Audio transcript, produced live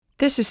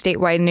This is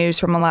statewide news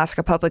from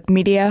Alaska Public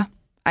Media.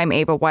 I'm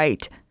Ava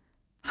White.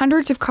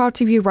 Hundreds of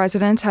Kotzebue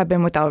residents have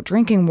been without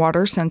drinking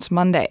water since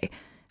Monday.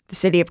 The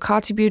city of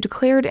Kotzebue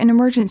declared an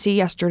emergency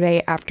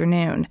yesterday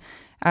afternoon.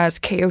 As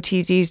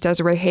KOTZ's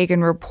Desiree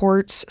Hagen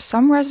reports,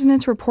 some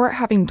residents report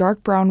having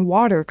dark brown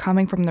water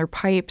coming from their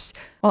pipes,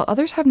 while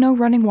others have no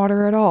running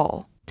water at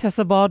all.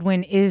 Tessa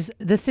Baldwin is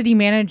the city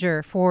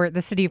manager for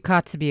the city of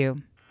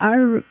Kotzebue.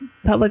 Our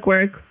public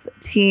works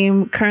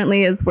team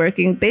currently is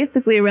working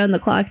basically around the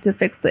clock to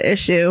fix the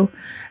issue,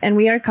 and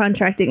we are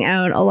contracting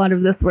out a lot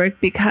of this work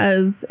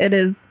because it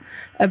is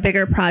a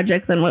bigger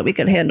project than what we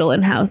could handle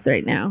in-house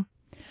right now.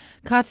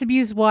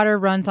 Kotzebue's water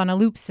runs on a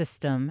loop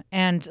system,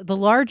 and the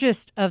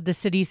largest of the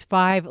city's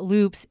 5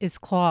 loops is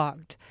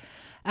clogged.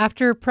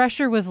 After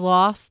pressure was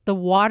lost, the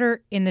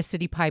water in the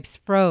city pipes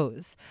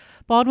froze.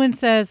 Baldwin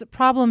says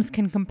problems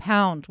can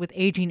compound with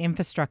aging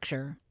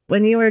infrastructure.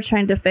 When you were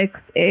trying to fix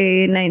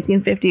a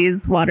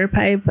 1950s water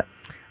pipe,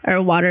 or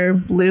water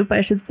loop,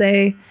 I should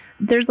say,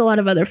 there's a lot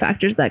of other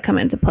factors that come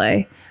into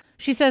play.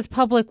 She says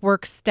public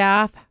works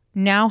staff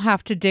now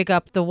have to dig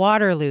up the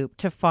water loop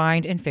to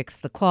find and fix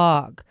the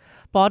clog.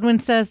 Baldwin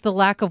says the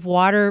lack of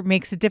water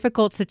makes a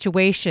difficult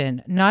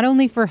situation, not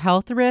only for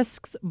health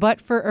risks, but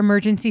for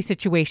emergency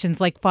situations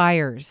like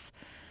fires.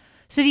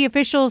 City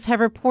officials have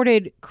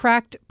reported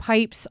cracked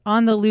pipes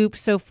on the loop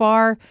so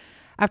far,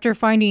 after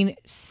finding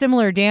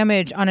similar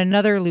damage on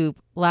another loop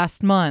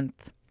last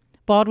month.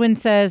 Baldwin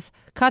says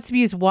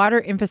Kotzebue's water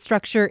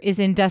infrastructure is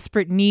in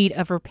desperate need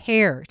of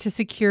repair to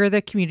secure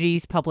the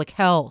community's public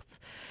health.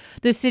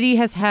 The city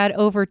has had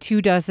over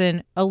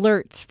 24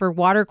 alerts for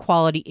water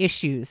quality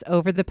issues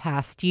over the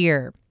past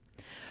year.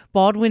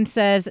 Baldwin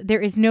says there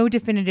is no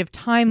definitive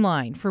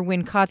timeline for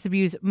when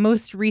Kotzebue's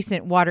most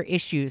recent water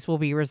issues will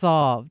be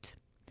resolved.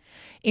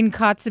 In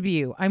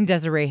Kotzebue, I'm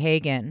Desiree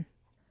Hagen.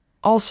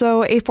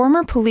 Also, a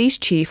former police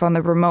chief on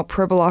the remote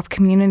Pribilof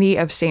community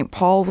of St.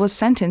 Paul was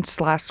sentenced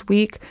last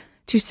week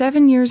to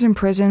 7 years in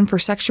prison for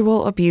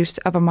sexual abuse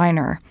of a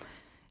minor.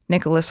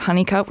 Nicholas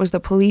Honeycutt was the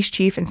police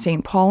chief in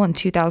St. Paul in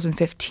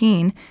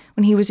 2015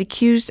 when he was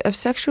accused of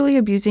sexually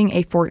abusing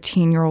a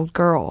 14-year-old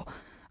girl.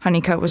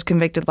 Honeycutt was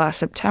convicted last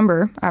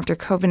September after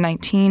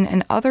COVID-19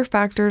 and other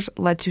factors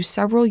led to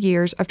several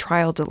years of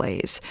trial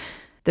delays.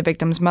 The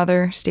victim's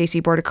mother,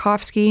 Stacy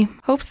Bordakovsky,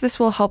 hopes this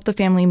will help the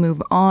family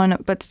move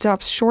on, but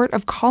stops short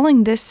of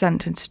calling this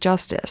sentence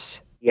justice.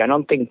 I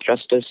don't think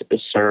justice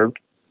is served.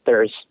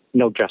 There's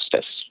no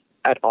justice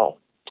at all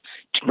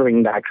to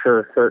bring back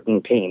her hurt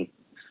and pain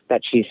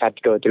that she's had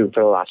to go through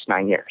for the last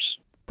 9 years.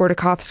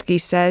 Bordakovsky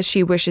says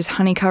she wishes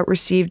Honeycutt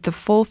received the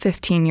full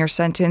 15-year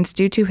sentence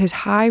due to his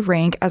high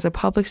rank as a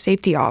public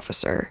safety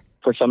officer.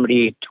 For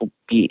somebody to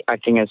be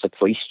acting as a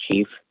police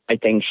chief, I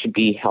think should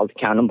be held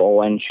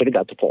accountable and should have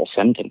got the full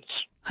sentence.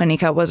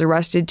 Honeycutt was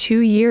arrested 2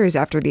 years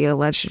after the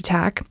alleged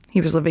attack. He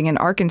was living in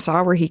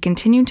Arkansas where he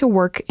continued to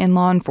work in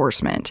law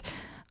enforcement.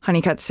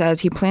 Honeycutt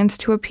says he plans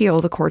to appeal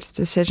the court's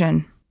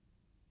decision.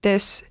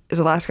 This is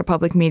Alaska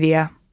Public Media.